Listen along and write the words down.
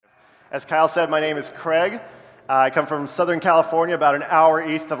As Kyle said, my name is Craig. I come from Southern California, about an hour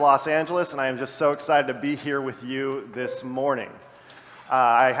east of Los Angeles, and I am just so excited to be here with you this morning.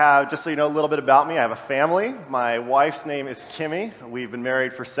 I have, just so you know a little bit about me, I have a family. My wife's name is Kimmy. We've been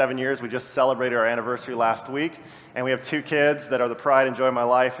married for 7 years. We just celebrated our anniversary last week. And we have 2 kids that are the pride and joy of my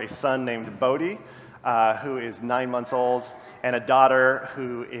life, a son named Bodie, who is 9 months old, and a daughter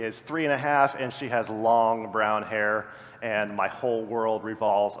who is 3.5, and she has long brown hair, and my whole world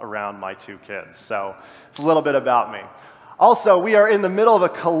revolves around my 2 kids. So it's a little bit about me. Also, we are in the middle of a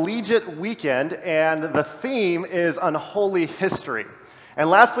collegiate weekend, and the theme is unholy history.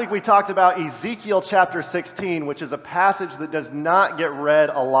 And last week we talked about Ezekiel chapter 16, which is a passage that does not get read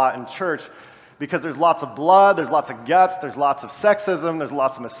a lot in church because there's lots of blood, there's lots of guts, there's lots of sexism, there's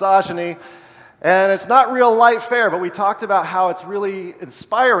lots of misogyny. And it's not real light fare, but we talked about how it's really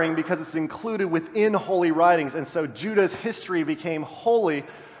inspiring because it's included within holy writings. And so Judah's history became holy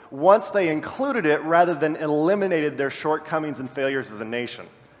once they included it rather than eliminated their shortcomings and failures as a nation.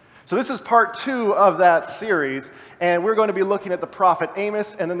 So this is part 2 of that series, and we're going to be looking at the prophet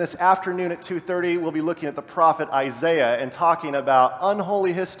Amos, and then this afternoon at 2:30 we'll be looking at the prophet Isaiah and talking about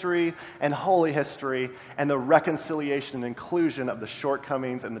unholy history and holy history and the reconciliation and inclusion of the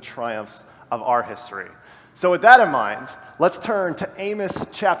shortcomings and the triumphs of our history. So with that in mind, let's turn to Amos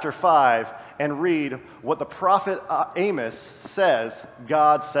chapter 5 and read what the prophet Amos says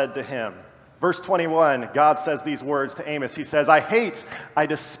God said to him. Verse 21, God says these words to Amos. He says, I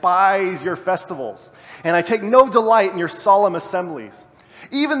despise your festivals, and I take no delight in your solemn assemblies.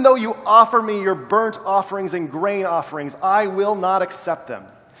 Even though you offer me your burnt offerings and grain offerings, I will not accept them.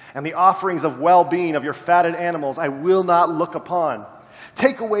 And the offerings of well-being of your fatted animals I will not look upon.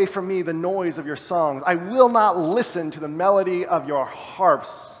 Take away from me the noise of your songs. I will not listen to the melody of your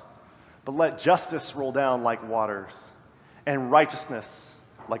harps, but let justice roll down like waters, and righteousness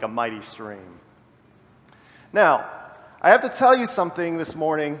like a mighty stream. Now, I have to tell you something this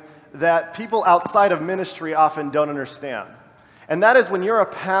morning that people outside of ministry often don't understand. And that is when you're a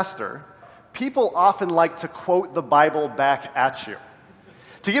pastor, people often like to quote the Bible back at you.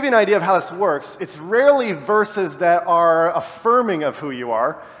 To give you an idea of how this works, it's rarely verses that are affirming of who you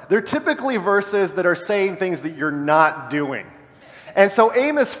are. They're typically verses that are saying things that you're not doing. And so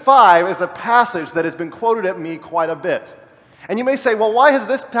Amos 5 is a passage that has been quoted at me quite a bit. And you may say, well, why has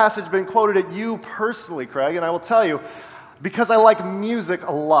this passage been quoted at you personally, Craig? And I will tell you, because I like music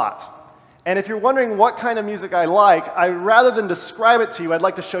a lot. And if you're wondering what kind of music I like, rather than describe it to you, I'd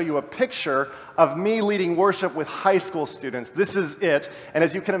like to show you a picture of me leading worship with high school students. This is it, and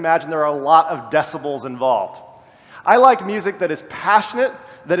as you can imagine, there are a lot of decibels involved. I like music that is passionate,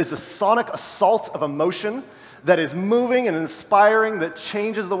 that is a sonic assault of emotion, that is moving and inspiring, that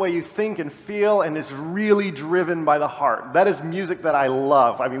changes the way you think and feel, and is really driven by the heart. That is music that I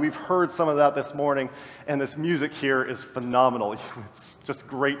love. I mean, we've heard some of that this morning, and this music here is phenomenal. It's just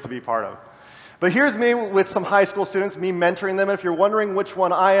great to be part of. But here's me with some high school students, me mentoring them. If you're wondering which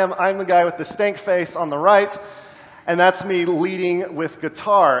one I am, I'm the guy with the stank face on the right, and that's me leading with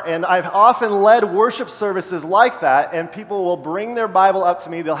guitar. And I've often led worship services like that, and people will bring their Bible up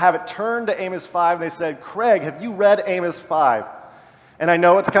to me. They'll have it turned to Amos 5, and they said, Craig, have you read Amos 5? And I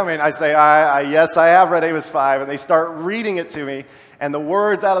know it's coming. I say, yes, I have read Amos 5. And they start reading it to me, and the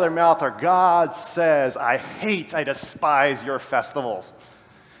words out of their mouth are, God says, I despise your festivals.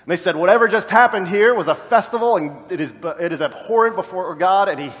 And they said, whatever just happened here was a festival, and it is abhorrent before God,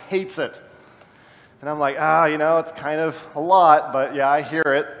 and he hates it. And I'm like, it's kind of a lot, but yeah, I hear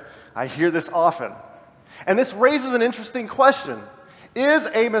it. I hear this often. And this raises an interesting question. Is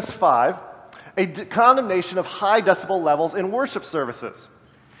Amos 5 a condemnation of high decibel levels in worship services?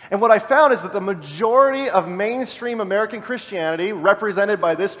 And what I found is that the majority of mainstream American Christianity, represented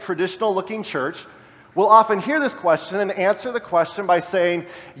by this traditional-looking church, will often hear this question and answer the question by saying,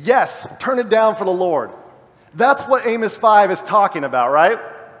 yes, turn it down for the Lord. That's what Amos 5 is talking about, right?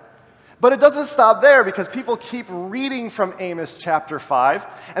 But it doesn't stop there, because people keep reading from Amos chapter 5,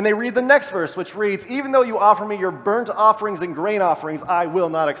 and they read the next verse, which reads, even though you offer me your burnt offerings and grain offerings, I will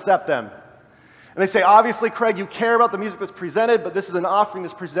not accept them. And they say, obviously, Craig, you care about the music that's presented, but this is an offering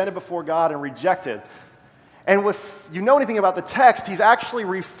that's presented before God and rejected. And if you know anything about the text, he's actually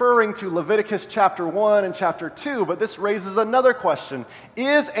referring to Leviticus chapter 1 and chapter 2, but this raises another question.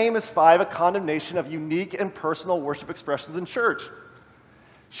 Is Amos 5 a condemnation of unique and personal worship expressions in church?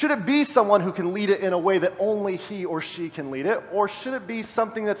 Should it be someone who can lead it in a way that only he or she can lead it, or should it be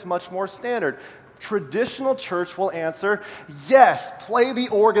something that's much more standard? Traditional church will answer, yes, play the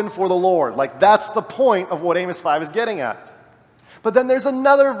organ for the Lord. Like, that's the point of what Amos 5 is getting at. But then there's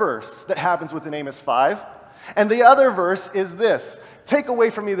another verse that happens within Amos 5, and the other verse is this: take away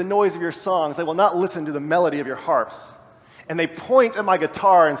from me the noise of your songs. I will not listen to the melody of your harps. And they point at my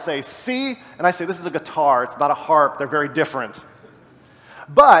guitar and say, see? And I say, this is a guitar. It's not a harp. They're very different.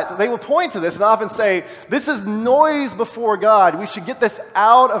 But they will point to this and often say, this is noise before God. We should get this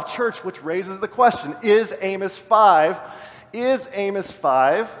out of church, which raises the question, is Amos 5,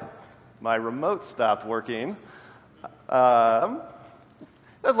 my remote stopped working. That'll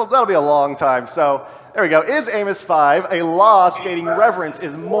be a long time. So there we go. Is Amos 5 a law stating reverence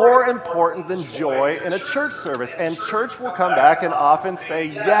is more important than joy in a church service? And church will come back and often say,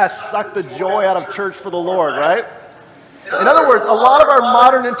 yes, suck the joy out of church for the Lord, right? In other words, a lot of our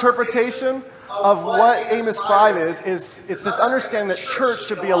modern interpretation of what Amos 5 is it's this understanding that church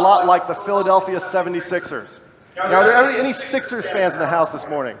should be a lot like the Philadelphia 76ers. Now, are there any Sixers fans in the house this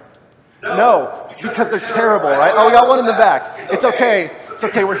morning? No, because they're terrible, right? Oh, we got one in the back. It's okay. It's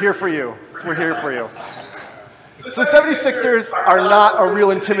okay. We're here for you. We're here for you. So the 76ers are not a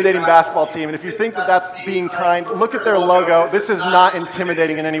real intimidating basketball team, and if you think that that's being kind, look at their logo. This is not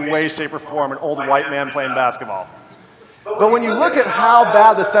intimidating in any way, shape, or form, an old white man playing basketball. But when you look at how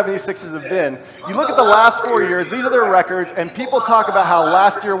bad the 76ers have been, you look at the last 4 years, these are their records, and people talk about how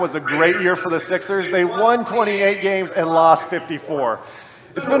last year was a great year for the Sixers. They won 28 games and lost 54.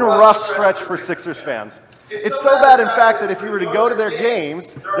 It's been a rough stretch for Sixers fans. It's so bad, in fact, that if you were to go to their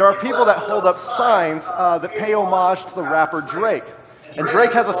games, there are people that hold up signs that pay homage to the rapper Drake. And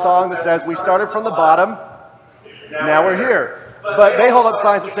Drake has a song that says, we started from the bottom, now we're here. But they hold up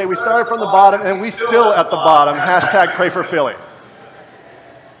signs that say, we started from the bottom and we still at the bottom. Hashtag pray for Philly.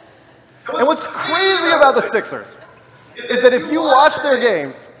 And what's crazy about the Sixers is that if you watch their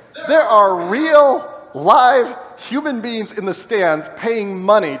games, there are real, live human beings in the stands paying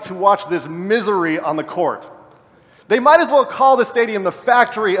money to watch this misery on the court. They might as well call the stadium the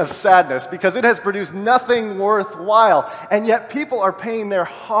factory of sadness because it has produced nothing worthwhile. And yet people are paying their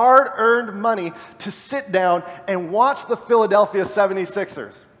hard-earned money to sit down and watch the Philadelphia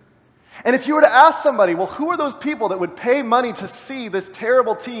 76ers. And if you were to ask somebody, well, who are those people that would pay money to see this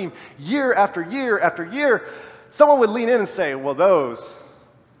terrible team year after year after year? Someone would lean in and say, well, those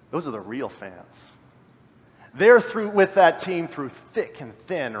are the real fans. They're through with that team through thick and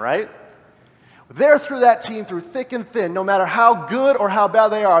thin, right? They're through that team through thick and thin. No matter how good or how bad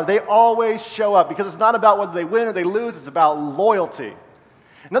they are, they always show up because it's not about whether they win or they lose, it's about loyalty.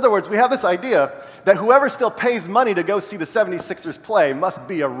 In other words, we have this idea that whoever still pays money to go see the 76ers play must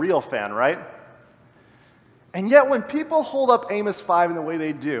be a real fan, right? And yet when people hold up Amos 5 in the way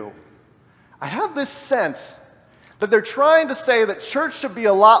they do, I have this sense that they're trying to say that church should be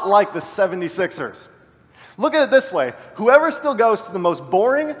a lot like the 76ers. Look at it this way. Whoever still goes to the most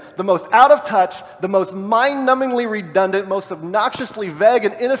boring, the most out of touch, the most mind-numbingly redundant, most obnoxiously vague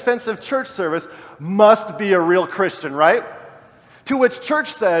and inoffensive church service must be a real Christian, right? To which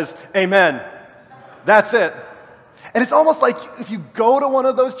church says, amen. That's it. And it's almost like if you go to one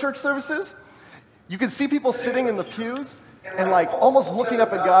of those church services, you can see people sitting in the pews and like almost looking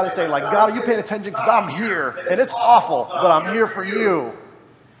up at God and saying, like, God, are you paying attention? Because I'm here. And it's awful, but I'm here for you.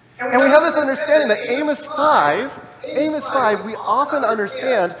 And we have this understanding that Amos 5, we often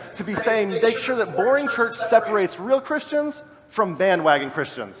understand to be saying, make sure that boring church separates real Christians from bandwagon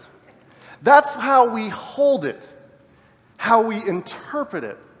Christians. That's how we hold it, how we interpret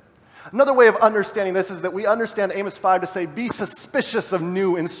it. Another way of understanding this is that we understand Amos 5 to say, be suspicious of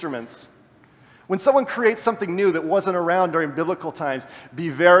new instruments. When someone creates something new that wasn't around during biblical times, be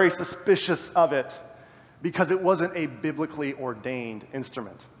very suspicious of it because it wasn't a biblically ordained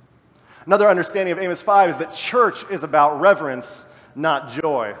instrument. Another understanding of Amos 5 is that church is about reverence, not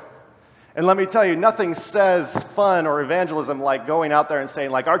joy. And let me tell you, nothing says fun or evangelism like going out there and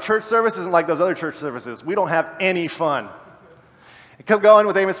saying, like, our church service isn't like those other church services. We don't have any fun. It kept going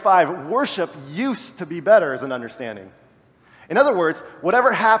with Amos 5. Worship used to be better as an understanding. In other words,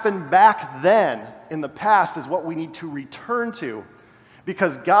 whatever happened back then in the past is what we need to return to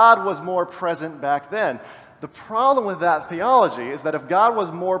because God was more present back then. The problem with that theology is that if God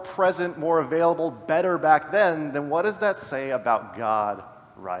was more present, more available, better back then what does that say about God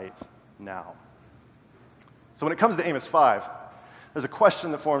right now? So when it comes to Amos 5, there's a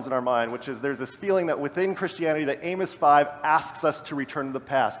question that forms in our mind, which is there's this feeling that within Christianity that Amos 5 asks us to return to the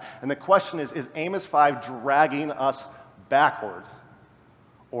past. And the question is Amos 5 dragging us backward?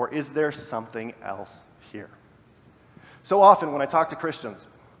 Or is there something else here? So often when I talk to Christians,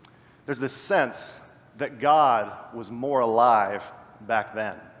 there's this sense that God was more alive back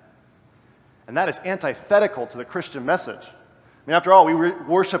then. And that is antithetical to the Christian message. I mean, after all, we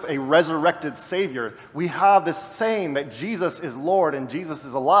worship a resurrected Savior. We have this saying that Jesus is Lord and Jesus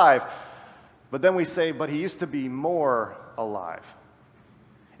is alive. But then we say, but he used to be more alive.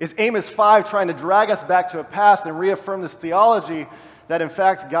 Is Amos 5 trying to drag us back to a past and reaffirm this theology that in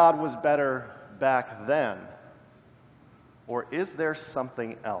fact God was better back then? Or is there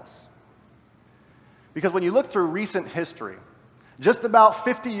something else? Because when you look through recent history, just about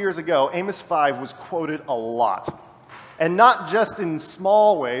 50 years ago, Amos 5 was quoted a lot. And not just in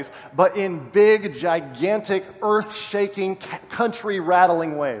small ways, but in big, gigantic, earth-shaking,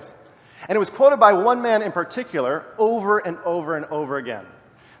 country-rattling ways. And it was quoted by one man in particular over and over and over again.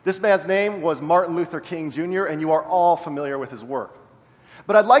 This man's name was Martin Luther King Jr., and you are all familiar with his work.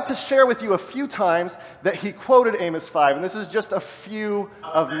 But I'd like to share with you a few times that he quoted Amos 5, and this is just a few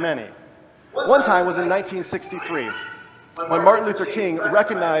of many. One time was in 1963, when Martin Luther King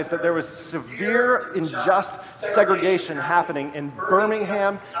recognized that there was severe, unjust segregation happening in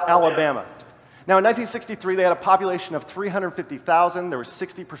Birmingham, Alabama. Now, in 1963, they had a population of 350,000. There was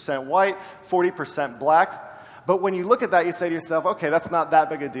 60% white, 40% black. But when you look at that, you say to yourself, okay, that's not that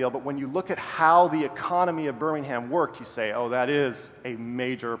big a deal. But when you look at how the economy of Birmingham worked, you say, oh, that is a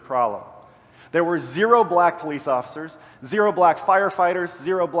major problem. There were 0 black police officers, 0 black firefighters,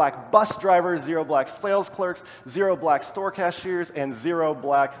 0 black bus drivers, 0 black sales clerks, 0 black store cashiers, and 0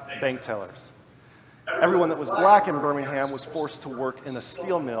 black bank tellers. Everyone that was black in Birmingham was forced to work in a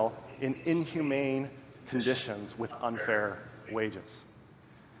steel mill in inhumane conditions with unfair wages.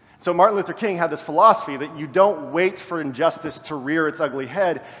 So Martin Luther King had this philosophy that you don't wait for injustice to rear its ugly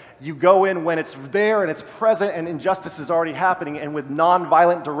head. You go in when it's there and it's present and injustice is already happening, and with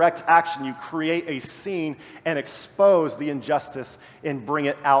nonviolent direct action, you create a scene and expose the injustice and bring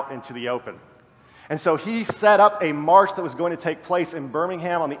it out into the open. And so he set up a march that was going to take place in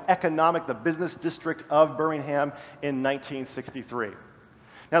Birmingham on the business district of Birmingham in 1963.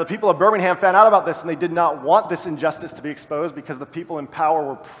 Now, the people of Birmingham found out about this, and they did not want this injustice to be exposed because the people in power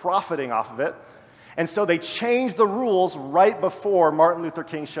were profiting off of it. And so they changed the rules right before Martin Luther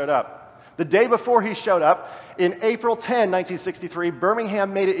King showed up. The day before he showed up, in April 10, 1963,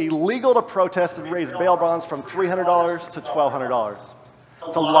 Birmingham made it illegal to protest and raise bail bonds from $300 to $1,200.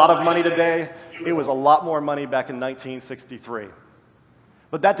 It's a lot of money today. It was a lot more money back in 1963.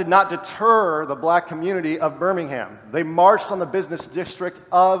 But that did not deter the black community of Birmingham. They marched on the business district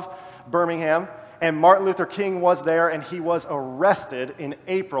of Birmingham, and Martin Luther King was there, and he was arrested in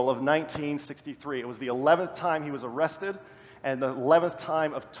April of 1963. It was the 11th time he was arrested, and the 11th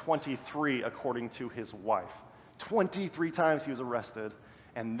time of 23, according to his wife. 23 times he was arrested,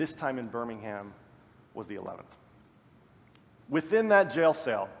 and this time in Birmingham was the 11th. Within that jail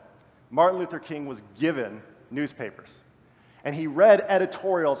cell, Martin Luther King was given newspapers. And he read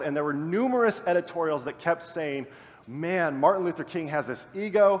editorials, and there were numerous editorials that kept saying, man, Martin Luther King has this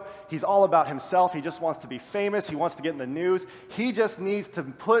ego. He's all about himself. He just wants to be famous. He wants to get in the news. He just needs to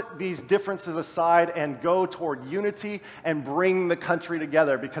put these differences aside and go toward unity and bring the country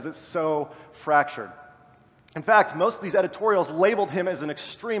together because it's so fractured. In fact, most of these editorials labeled him as an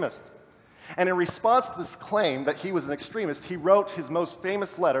extremist. And in response to this claim that he was an extremist, he wrote his most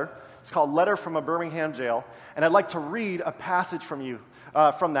famous letter. It's called Letter from a Birmingham Jail, and I'd like to read a passage from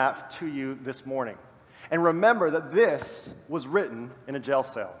that to you this morning. And remember that this was written in a jail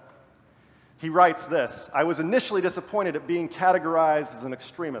cell. He writes this: I was initially disappointed at being categorized as an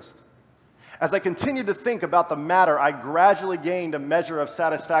extremist. As I continued to think about the matter, I gradually gained a measure of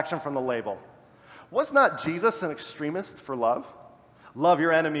satisfaction from the label. Was not Jesus an extremist for love? Love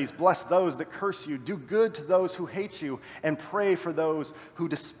your enemies, bless those that curse you, do good to those who hate you, and pray for those who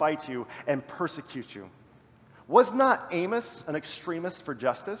despite you and persecute you. Was not Amos an extremist for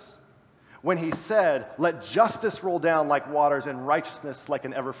justice? When he said, let justice roll down like waters and righteousness like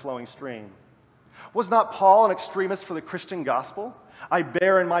an ever-flowing stream. Was not Paul an extremist for the Christian gospel? I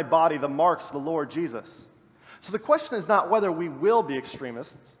bear in my body the marks of the Lord Jesus. So the question is not whether we will be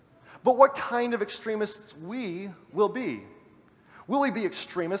extremists, but what kind of extremists we will be. Will we be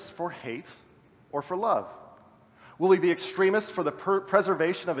extremists for hate or for love? Will we be extremists for the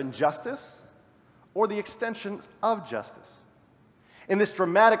preservation of injustice or the extension of justice? In this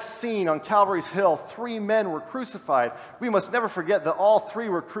dramatic scene on Calvary's Hill, 3 men were crucified. We must never forget that all 3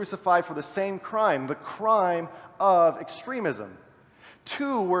 were crucified for the same crime, the crime of extremism.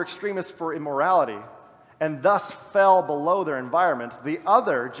 2 were extremists for immorality and thus fell below their environment. The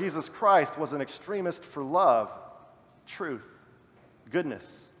other, Jesus Christ, was an extremist for love, truth,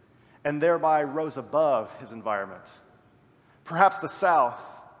 goodness, and thereby rose above his environment. Perhaps the South,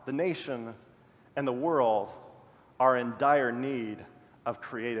 the nation, and the world are in dire need of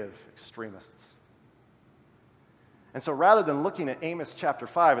creative extremists. And so rather than looking at Amos chapter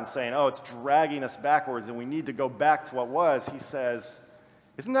 5 and saying, oh, it's dragging us backwards and we need to go back to what was, he says,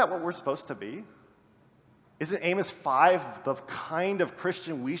 isn't that what we're supposed to be? Isn't Amos 5 the kind of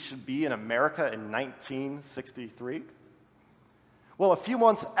Christian we should be in America in 1963? Well, a few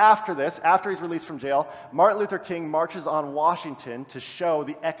months after this, after he's released from jail, Martin Luther King marches on Washington to show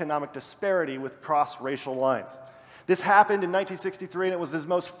the economic disparity with cross-racial lines. This happened in 1963, and it was his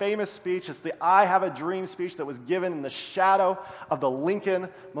most famous speech. It's the I Have a Dream speech that was given in the shadow of the Lincoln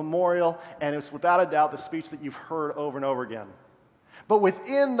Memorial, and it's without a doubt the speech that you've heard over and over again. But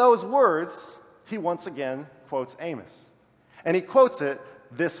within those words, he once again quotes Amos. And he quotes it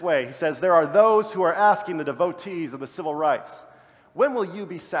this way. He says, "There are those who are asking the devotees of the civil rights, when will you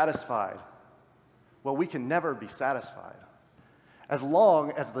be satisfied?" Well, we can never be satisfied as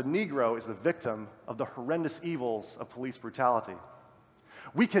long as the Negro is the victim of the horrendous evils of police brutality.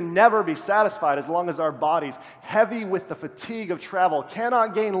 We can never be satisfied as long as our bodies, heavy with the fatigue of travel,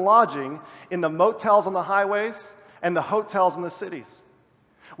 cannot gain lodging in the motels on the highways and the hotels in the cities.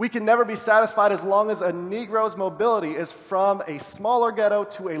 We can never be satisfied as long as a Negro's mobility is from a smaller ghetto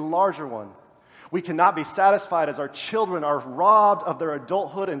to a larger one. We cannot be satisfied as our children are robbed of their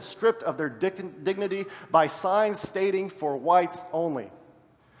adulthood and stripped of their dignity by signs stating "for whites only."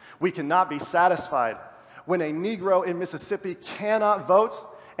 We cannot be satisfied when a Negro in Mississippi cannot vote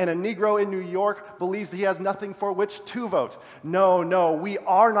and a Negro in New York believes that he has nothing for which to vote. No, we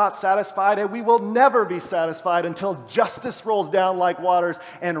are not satisfied, and we will never be satisfied until justice rolls down like waters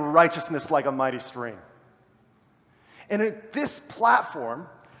and righteousness like a mighty stream. And at this platform,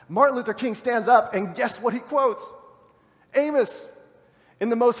 Martin Luther King stands up, and guess what he quotes? Amos, in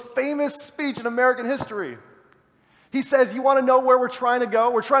the most famous speech in American history. He says, you want to know where we're trying to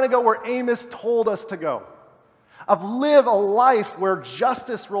go? We're trying to go where Amos told us to go. Of live a life where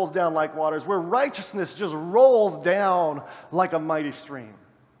justice rolls down like waters, where righteousness just rolls down like a mighty stream.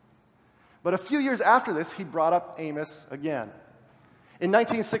 But a few years after this, he brought up Amos again. In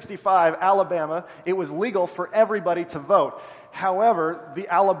 1965, Alabama, it was legal for everybody to vote. However, the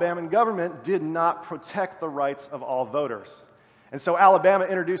Alabama government did not protect the rights of all voters. And so Alabama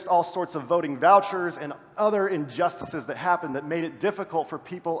introduced all sorts of voting vouchers and other injustices that happened that made it difficult for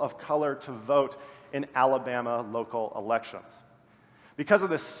people of color to vote in Alabama local elections. Because of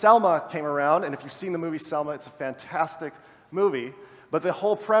this, Selma came around, and if you've seen the movie Selma, it's a fantastic movie. But the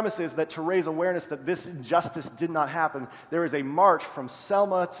whole premise is that to raise awareness that this injustice did not happen, there is a march from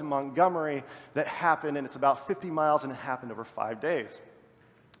Selma to Montgomery that happened, and it's about 50 miles, and it happened over 5 days.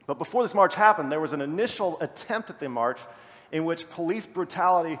 But before this march happened, there was an initial attempt at the march in which police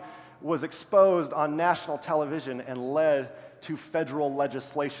brutality was exposed on national television and led to federal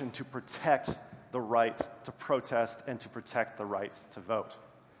legislation to protect the right to protest and to protect the right to vote.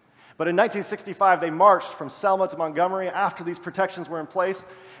 But in 1965, they marched from Selma to Montgomery. After these protections were in place,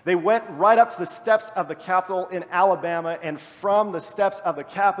 they went right up to the steps of the Capitol in Alabama, and from the steps of the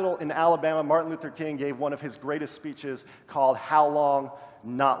Capitol in Alabama, Martin Luther King gave one of his greatest speeches called "How Long,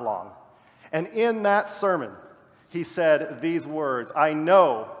 Not Long." And in that sermon, he said these words, "I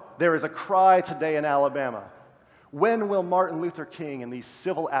know there is a cry today in Alabama. When will Martin Luther King and these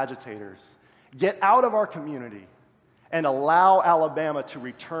civil agitators get out of our community and allow Alabama to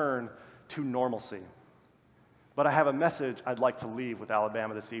return to normalcy?" But I have a message I'd like to leave with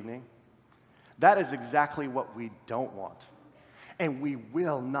Alabama this evening. That is exactly what we don't want, and we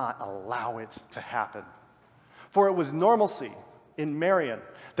will not allow it to happen. For it was normalcy in Marion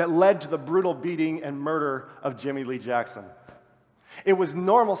that led to the brutal beating and murder of Jimmy Lee Jackson. It was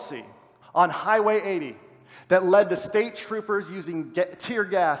normalcy on Highway 80 that led to state troopers using tear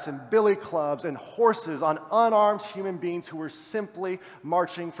gas and billy clubs and horses on unarmed human beings who were simply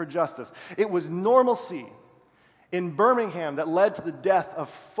marching for justice. It was normalcy in Birmingham that led to the death of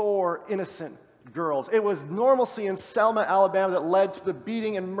 4 innocent girls. It was normalcy in Selma, Alabama that led to the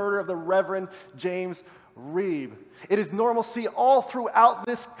beating and murder of the Reverend James Reeb. It is normalcy all throughout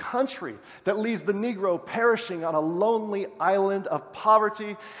this country that leaves the Negro perishing on a lonely island of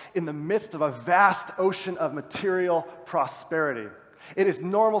poverty in the midst of a vast ocean of material prosperity. It is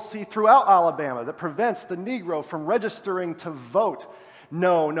normalcy throughout Alabama that prevents the Negro from registering to vote.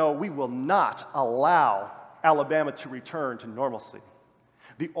 No, we will not allow Alabama to return to normalcy.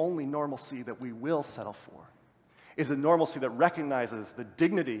 The only normalcy that we will settle for is a normalcy that recognizes the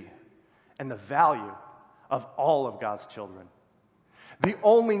dignity and the value of all of God's children. The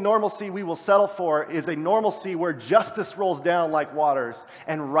only normalcy we will settle for is a normalcy where justice rolls down like waters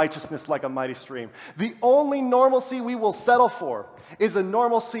and righteousness like a mighty stream. The only normalcy we will settle for is a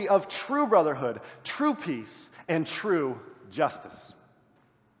normalcy of true brotherhood, true peace, and true justice.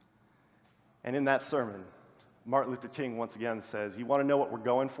 And in that sermon, Martin Luther King once again says, you want to know what we're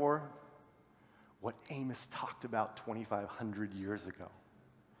going for? What Amos talked about 2,500 years ago.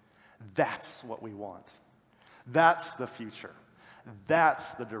 That's what we want. That's the future.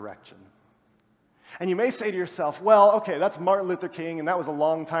 That's the direction. And you may say to yourself, well, okay, that's Martin Luther King, and that was a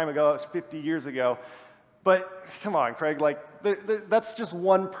long time ago, that was 50 years ago. But come on, Craig, that's just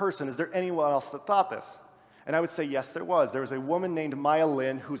one person. Is there anyone else that thought this? And I would say, yes, there was. There was a woman named Maya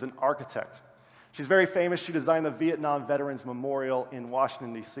Lin who's an architect. She's very famous. She designed the Vietnam Veterans Memorial in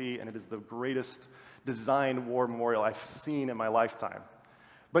Washington, D.C., and it is the greatest designed war memorial I've seen in my lifetime.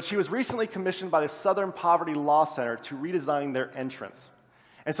 But she was recently commissioned by the Southern Poverty Law Center to redesign their entrance.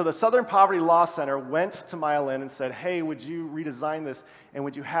 And so the Southern Poverty Law Center went to Maya Lin and said, hey, would you redesign this, and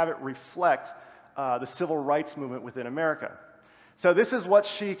would you have it reflect the civil rights movement within America? So this is what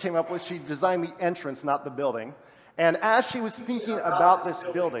she came up with. She designed the entrance, not the building. And as she was thinking about this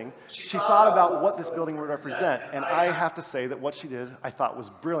building, she thought about what this building would represent. And I have to say that what she did, I thought was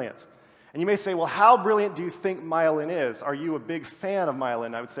brilliant. And you may say, well, how brilliant do you think Maya Lin is? Are you a big fan of Maya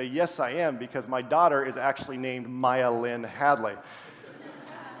Lin? I would say, yes, I am, because my daughter is actually named Maya Lin Hadley.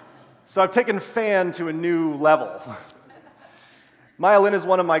 So I've taken fan to a new level. Maya Lin is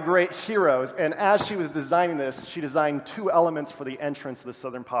one of my great heroes, and as she was designing this, she designed two elements for the entrance of the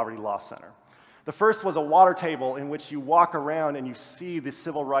Southern Poverty Law Center. The first was a water table in which you walk around and you see the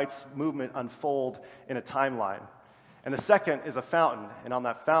civil rights movement unfold in a timeline. And the second is a fountain, and on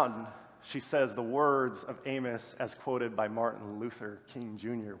that fountain, she says the words of Amos as quoted by Martin Luther King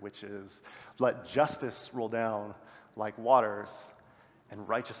Jr., which is, "Let justice roll down like waters and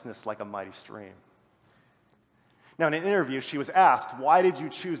righteousness like a mighty stream." Now, in an interview, she was asked, why did you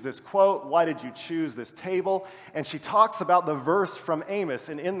choose this quote? Why did you choose this table? And she talks about the verse from Amos,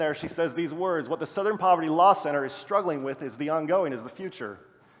 and in there she says these words, what the Southern Poverty Law Center is struggling with is the ongoing, is the future.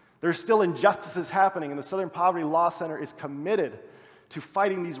 There's still injustices happening, and the Southern Poverty Law Center is committed to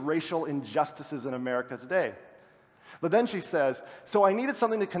fighting these racial injustices in America today. But then she says, so I needed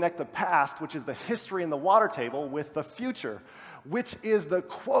something to connect the past, which is the history and the water table, with the future, which is the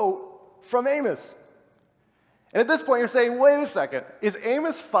quote from Amos. And at this point, you're saying, wait a second, is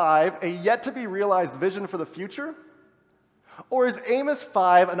Amos 5 a yet-to-be-realized vision for the future? Or is Amos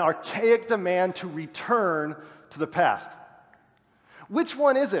 5 an archaic demand to return to the past? Which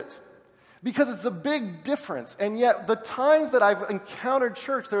one is it? Because it's a big difference, and yet the times that I've encountered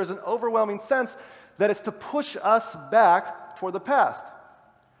church, there is an overwhelming sense that it's to push us back toward the past.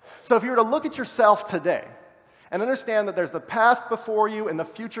 So if you were to look at yourself today and understand that there's the past before you and the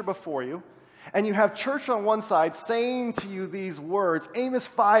future before you, and you have church on one side saying to you these words, Amos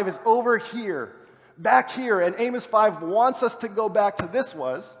 5 is over here, back here, and Amos 5 wants us to go back to this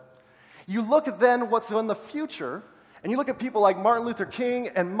was, you look at then what's in the future, and you look at people like Martin Luther King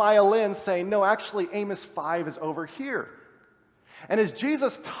and Maya Lin saying, no, actually Amos 5 is over here. And as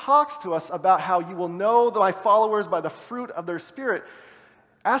Jesus talks to us about how you will know my followers by the fruit of their spirit,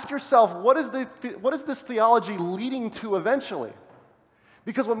 ask yourself, what is this theology leading to eventually?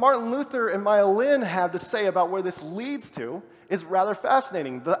 Because what Martin Luther and Maya Lin have to say about where this leads to is rather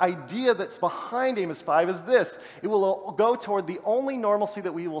fascinating. The idea that's behind Amos 5 is this. It will go toward the only normalcy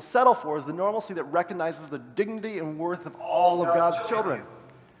that we will settle for is the normalcy that recognizes the dignity and worth of all of God's children.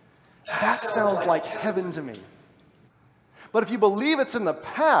 That sounds like heaven to me. But if you believe it's in the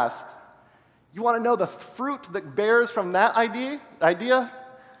past, you want to know the fruit that bears from that idea?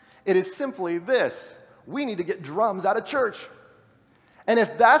 It is simply this. We need to get drums out of church. And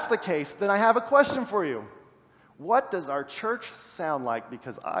if that's the case, then I have a question for you. What does our church sound like?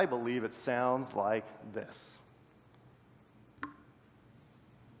 Because I believe it sounds like this.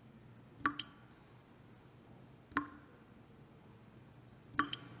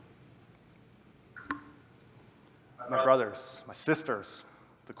 My brothers, my sisters,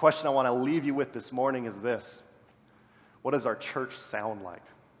 the question I want to leave you with this morning is this. What does our church sound like?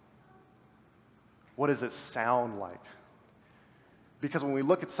 What does it sound like? Because when we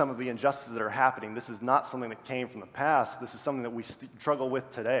look at some of the injustices that are happening, this is not something that came from the past. This is something that we struggle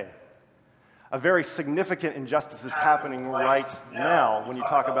with today. A very significant injustice is happening right now when you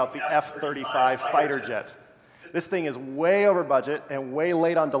talk about the F-35 fighter jet. This thing is way over budget and way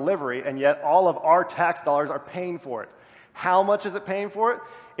late on delivery, and yet all of our tax dollars are paying for it. How much is it paying for it?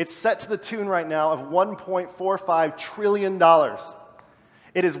 It's set to the tune right now of $1.45 trillion.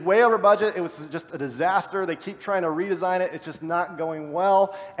 It is way over budget. It was just a disaster. They keep trying to redesign it. It's just not going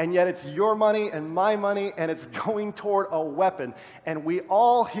well. And yet it's your money and my money, and it's going toward a weapon. And we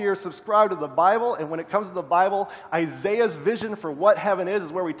all here subscribe to the Bible. And when it comes to the Bible, Isaiah's vision for what heaven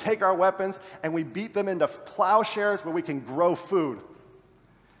is where we take our weapons and we beat them into plowshares where we can grow food.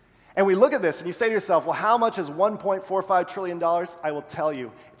 And we look at this and you say to yourself, well, how much is $1.45 trillion? I will tell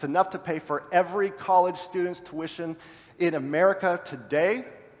you, it's enough to pay for every college student's tuition in America today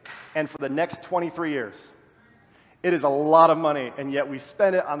and for the next 23 years. It is a lot of money, and yet we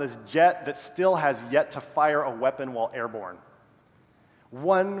spend it on this jet that still has yet to fire a weapon while airborne.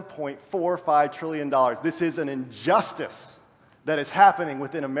 $1.45 trillion. This is an injustice that is happening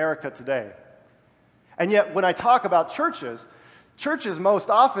within America today. And yet, when I talk about churches most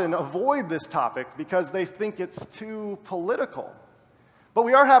often avoid this topic because they think it's too political. But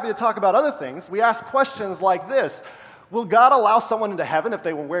we are happy to talk about other things. We ask questions like this: will God allow someone into heaven if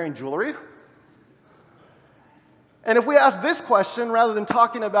they were wearing jewelry? And if we ask this question, rather than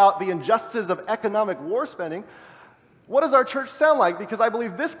talking about the injustices of economic war spending, what does our church sound like? Because I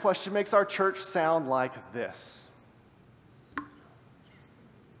believe this question makes our church sound like this.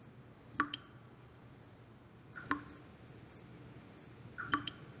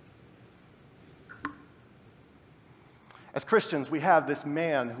 As Christians, we have this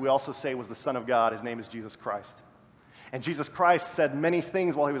man who we also say was the Son of God. His name is Jesus Christ. And Jesus Christ said many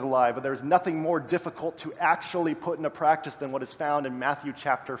things while he was alive, but there's nothing more difficult to actually put into practice than what is found in Matthew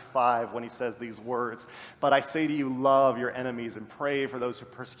chapter 5 when he says these words. But I say to you, love your enemies and pray for those who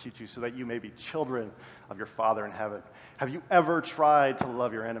persecute you so that you may be children of your Father in heaven. Have you ever tried to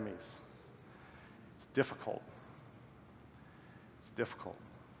love your enemies? It's difficult. It's difficult.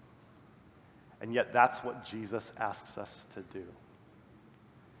 And yet that's what Jesus asks us to do.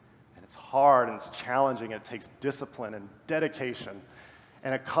 And it's hard and it's challenging, and it takes discipline and dedication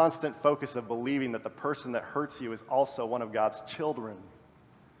and a constant focus of believing that the person that hurts you is also one of God's children.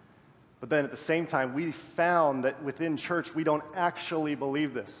 But then at the same time, we found that within church, we don't actually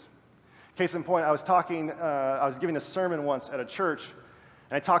believe this. Case in point, I was giving a sermon once at a church,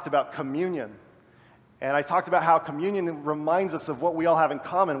 and I talked about communion. And I talked about how communion reminds us of what we all have in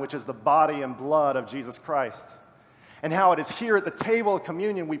common, which is the body and blood of Jesus Christ. And how it is here at the table of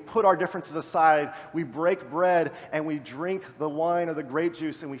communion, we put our differences aside, we break bread, and we drink the wine or the grape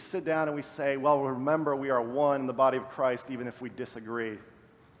juice, and we sit down and we say, well, remember, we are one in the body of Christ, even if we disagree.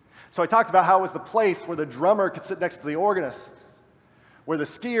 So I talked about how it was the place where the drummer could sit next to the organist, where the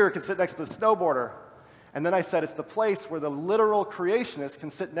skier could sit next to the snowboarder. And then I said it's the place where the literal creationist can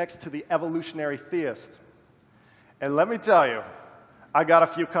sit next to the evolutionary theist. And let me tell you, I got a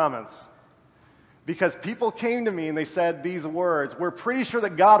few comments. Because people came to me and they said these words: we're pretty sure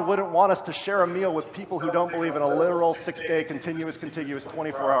that God wouldn't want us to share a meal with people who don't believe in a literal 6-day contiguous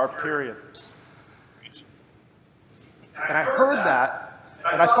 24-hour period. And I heard that,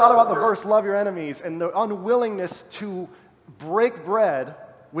 and I thought about the verse, love your enemies, and the unwillingness to break bread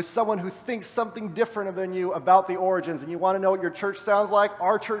with someone who thinks something different than you about the origins. And you want to know what your church sounds like?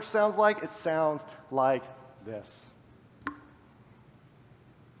 Our church sounds like? It sounds like this.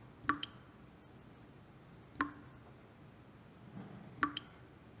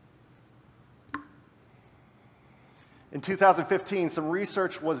 In 2015, some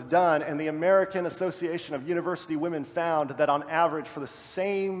research was done, and the American Association of University Women found that on average, for the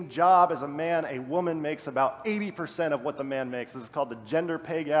same job as a man, a woman makes about 80% of what the man makes. This is called the gender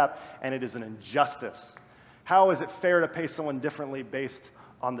pay gap, and it is an injustice. How is it fair to pay someone differently based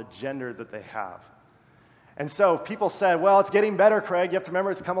on the gender that they have? And so people said, well, it's getting better, Craig. You have to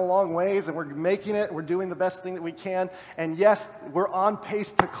remember it's come a long ways, and we're making it. We're doing the best thing that we can. And yes, we're on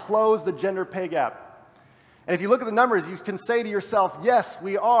pace to close the gender pay gap. And if you look at the numbers, you can say to yourself, yes,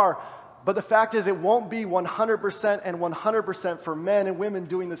 we are, but the fact is it won't be 100% and 100% for men and women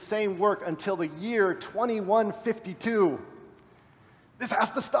doing the same work until the year 2152. This has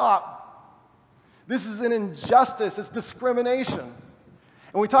to stop. This is an injustice. It's discrimination.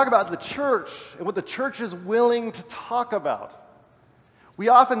 And when we talk about the church and what the church is willing to talk about, we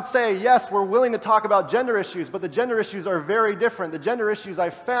often say, yes, we're willing to talk about gender issues, but the gender issues are very different. The gender issues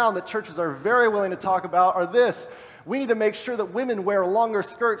I've found that churches are very willing to talk about are this: we need to make sure that women wear longer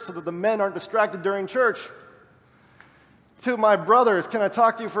skirts so that the men aren't distracted during church. To my brothers, can I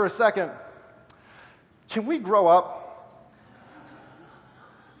talk to you for a second? Can we grow up?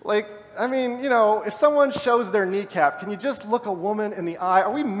 If someone shows their kneecap, can you just look a woman in the eye?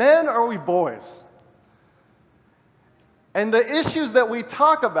 Are we men or are we boys? And the issues that we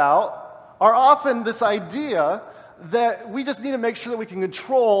talk about are often this idea that we just need to make sure that we can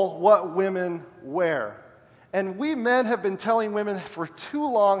control what women wear. And we men have been telling women for too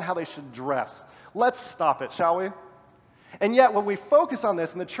long how they should dress. Let's stop it, shall we? And yet, when we focus on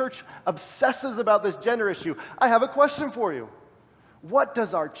this and the church obsesses about this gender issue, I have a question for you. What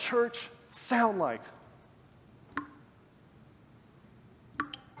does our church sound like?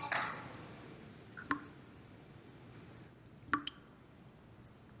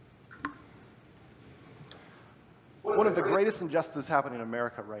 One of the greatest injustices happening in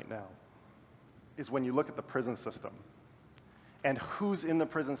America right now is when you look at the prison system. and who's in the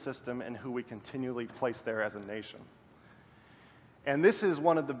prison system and who we continually place there as a nation. And this is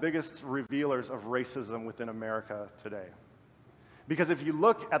one of the biggest revealers of racism within America today. Because if you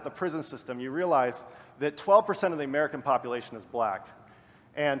look at the prison system, you realize that 12% of the American population is black.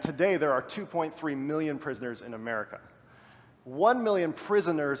 And today there are 2.3 million prisoners in America. 1 million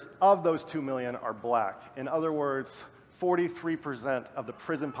prisoners of those 2 million are black. In other words, 43% of the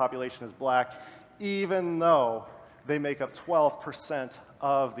prison population is black, even though they make up 12%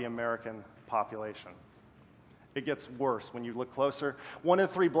 of the American population. It gets worse when you look closer. 1 in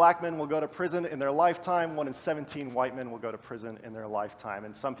 3 black men will go to prison in their lifetime. 1 in 17 white men will go to prison in their lifetime.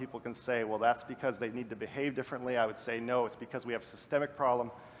 And some people can say, well, that's because they need to behave differently. I would say, no, it's because we have a systemic problem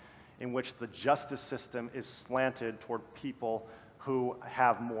in which the justice system is slanted toward people who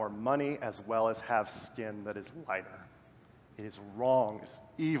have more money as well as have skin that is lighter. It is wrong. It's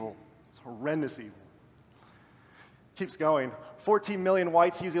evil. It's horrendous evil. Keeps going. 14 million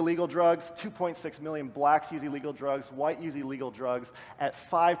whites use illegal drugs, 2.6 million blacks use illegal drugs, white use illegal drugs at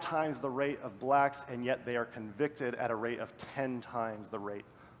 5 times the rate of blacks, and yet they are convicted at a rate of 10 times the rate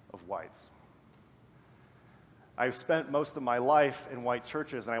of whites. I've spent most of my life in white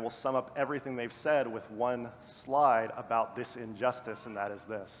churches, and I will sum up everything they've said with one slide about this injustice, and that is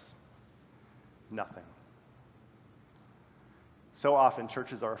this: nothing. So often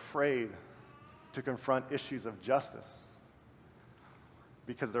churches are afraid to confront issues of justice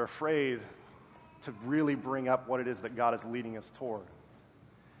because they're afraid to really bring up what it is that God is leading us toward.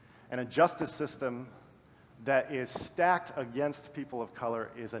 And a justice system that is stacked against people of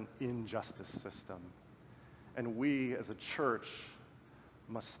color is an injustice system. And we as a church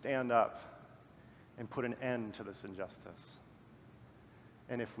must stand up and put an end to this injustice.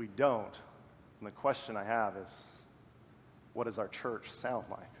 And if we don't, then the question I have is, what does our church sound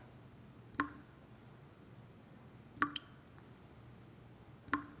like?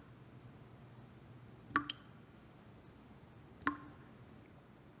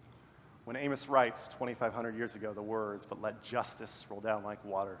 When Amos writes 2,500 years ago the words, "But let justice roll down like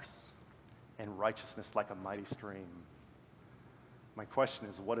waters and righteousness like a mighty stream," my question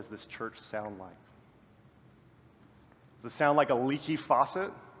is, what does this church sound like? Does it sound like a leaky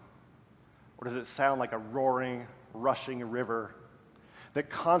faucet? Or does it sound like a roaring, rushing river that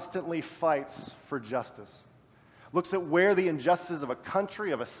constantly fights for justice? Looks at where the injustice of a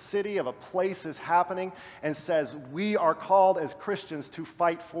country, of a city, of a place is happening, and says, we are called as Christians to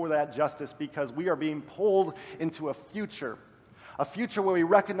fight for that justice because we are being pulled into a future where we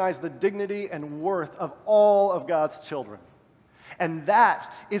recognize the dignity and worth of all of God's children. And that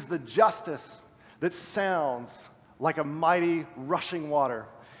is the justice that sounds like a mighty rushing water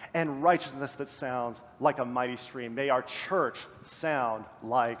and righteousness that sounds like a mighty stream. May our church sound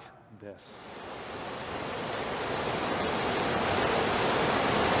like this.